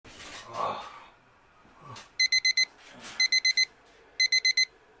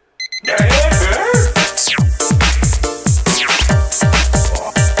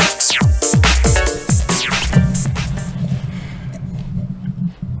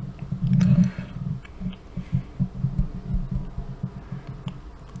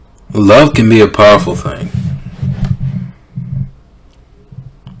Love can be a powerful thing.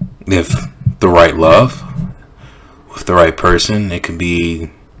 If the right love, with the right person, it can be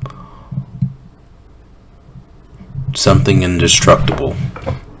something indestructible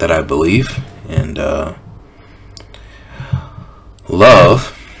that I believe. And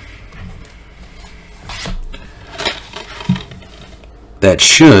love that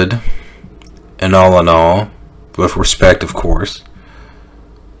should, and all in all, with respect of course,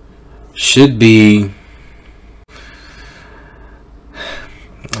 should be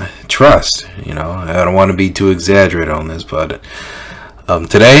trust. You know, I don't want to be too exaggerated on this, but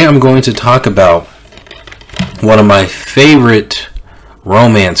today I'm going to talk about one of my favorite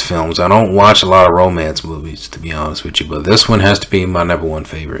romance films. I don't watch a lot of romance movies, to be honest with you, but this one has to be my #1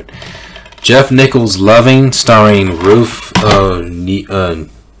 favorite. Jeff Nichols' Loving, starring Ruth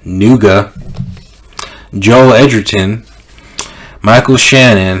Negga, Joel Edgerton, Michael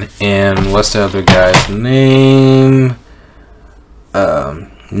Shannon, and what's the other guy's name?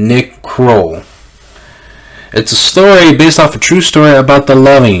 Nick Kroll. It's a story based off a true story about the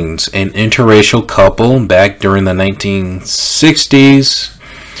Lovings, an interracial couple back during the 1960s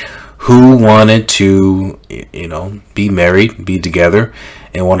who wanted to, you know, be married, be together,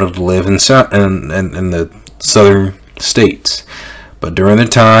 and wanted to live in the southern states. But during the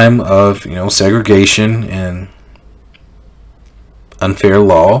time of, you know, segregation and unfair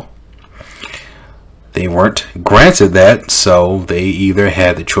law, they weren't granted that, so they either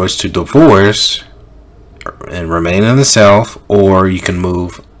had the choice to divorce and remain in the South, or you can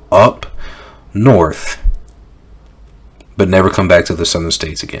move up north but never come back to the southern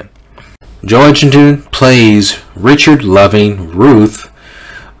states again. Joel Edgerton plays Richard Loving. Ruth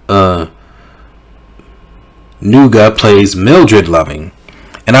Negga plays Mildred Loving.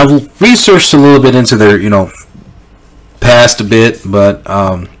 And I've researched a little bit into their, you know, past a bit, but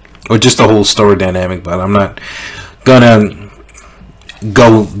or just the whole story dynamic, but I'm not gonna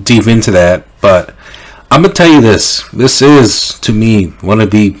go deep into that. But I'm gonna tell you this is, to me, one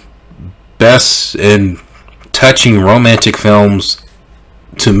of the best and touching romantic films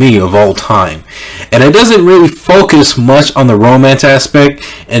to me of all time. And it doesn't really focus much on the romance aspect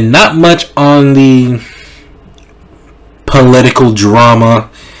and not much on the political drama,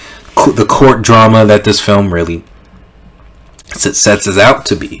 the court drama that this film really sets us out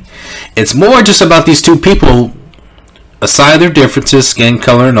to be. It's more just about these two people, aside their differences, skin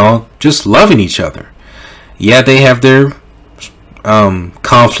color and all, just loving each other. Yeah, they have their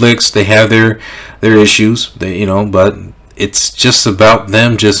conflicts, they have their issues, they, you know, but it's just about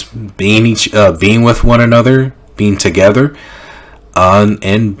them just being being with one another, being together,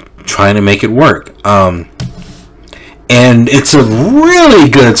 and trying to make it work. And it's a really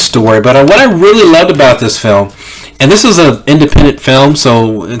good story. But what I really loved about this film, and this is an independent film,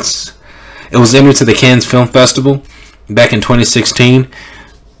 so it was entered to the Cannes Film Festival back in 2016.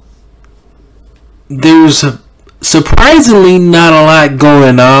 There's surprisingly not a lot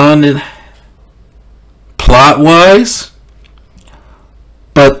going on plot-wise,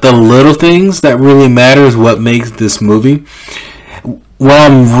 but the little things that really matter is what makes this movie. What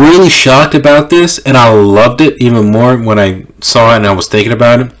I'm really shocked about this, and I loved it even more when I saw it and I was thinking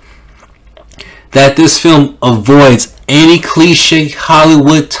about it, that this film avoids any cliche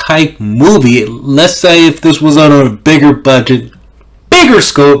Hollywood type movie. Let's say if this was on a bigger budget, bigger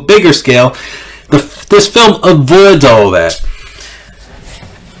scope, bigger scale, this film avoids all that.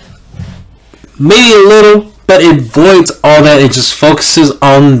 Maybe a little, but it avoids all that. It just focuses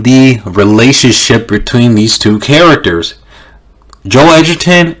on the relationship between these two characters. Joel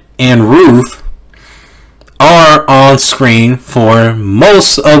Edgerton and Ruth are on screen for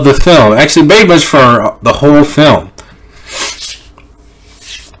most of the film. Actually, very much for the whole film.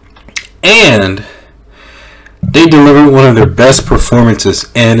 And they deliver one of their best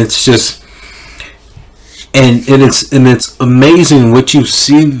performances. And it's just... And it's amazing what you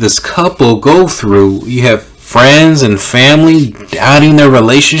see this couple go through. You have friends and family doubting their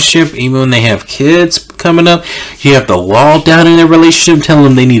relationship, even when they have kids coming up. You have the law doubting their relationship, telling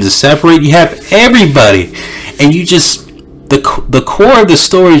them they need to separate. You have everybody, and you just the core of the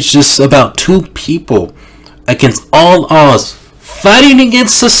story is just about two people against all odds, fighting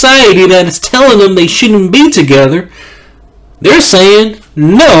against society that is telling them they shouldn't be together. They're saying,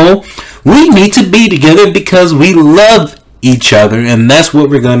 no, we need to be together because we love each other, and that's what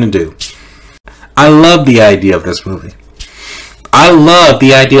we're going to do. I love the idea of this movie. I love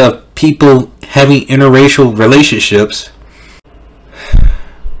the idea of people having interracial relationships.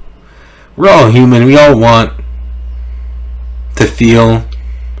 We're all human. We all want to feel,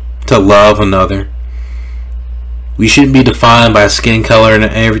 to love another. We shouldn't be defined by skin color and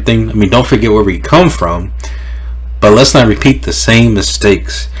everything. I mean, don't forget where we come from, but let's not repeat the same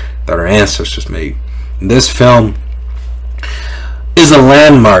mistakes that our ancestors made. This film is a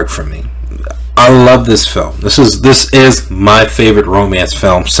landmark for me. I love this film. This is my favorite romance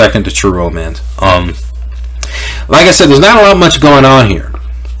film, second to True Romance. Like I said, there's not a lot much going on here,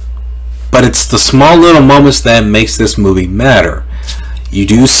 but it's the small little moments that makes this movie matter. You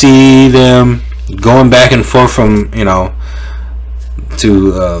do see them going back and forth from, you know,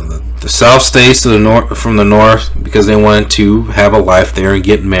 to the South states to the north, from the north, because they wanted to have a life there and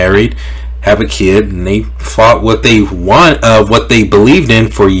get married, have a kid, and they fought what they what they believed in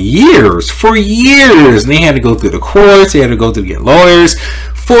for years, and they had to go through the courts, they had to go to get lawyers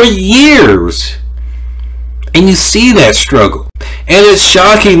for years, and you see that struggle. And it's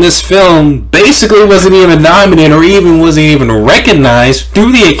shocking this film basically wasn't even nominated or even wasn't even recognized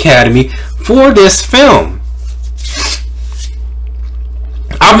through the Academy for this film.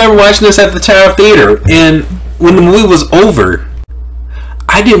 I remember watching this at the Tower Theater, and when the movie was over,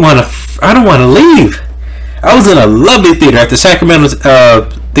 I don't want to leave. I was in a lovely theater at the Sacramento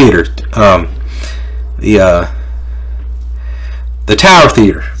theater, the Tower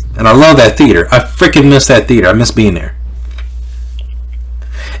Theater, and I love that theater. I freaking miss that theater. I miss being there.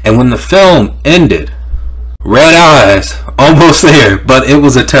 And when the film ended, red eyes, almost there, but it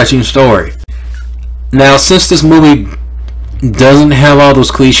was a touching story. Now, since this movie doesn't have all those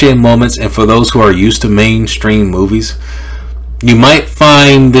cliche moments, and for those who are used to mainstream movies, you might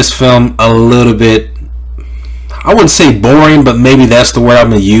find this film a little bit, I wouldn't say boring, but maybe that's the word I'm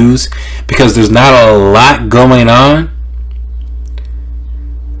going to use, because there's not a lot going on.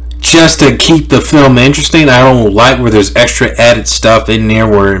 Just to keep the film interesting, I don't like where there's extra added stuff in there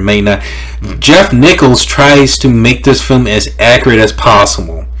where it may not. Jeff Nichols tries to make this film as accurate as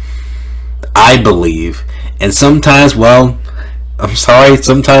possible, I believe. And sometimes, well, I'm sorry,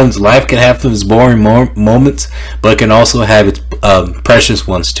 sometimes life can have those boring moments, but it can also have its precious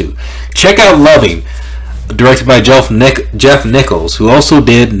ones too. Check out Loving, directed by Jeff Nichols, who also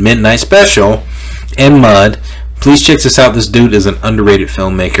did Midnight Special and Mud. Please check this out. This dude is an underrated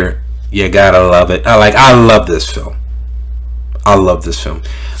filmmaker. You gotta love it. I love this film. I love this film.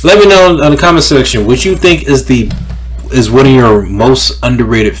 Let me know in the comment section what you think is one of your most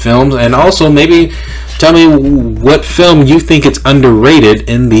underrated films, and also maybe tell me what film you think it's underrated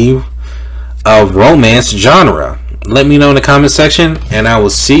in the romance genre. Let me know in the comment section, and I will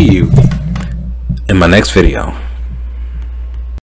see you in my next video.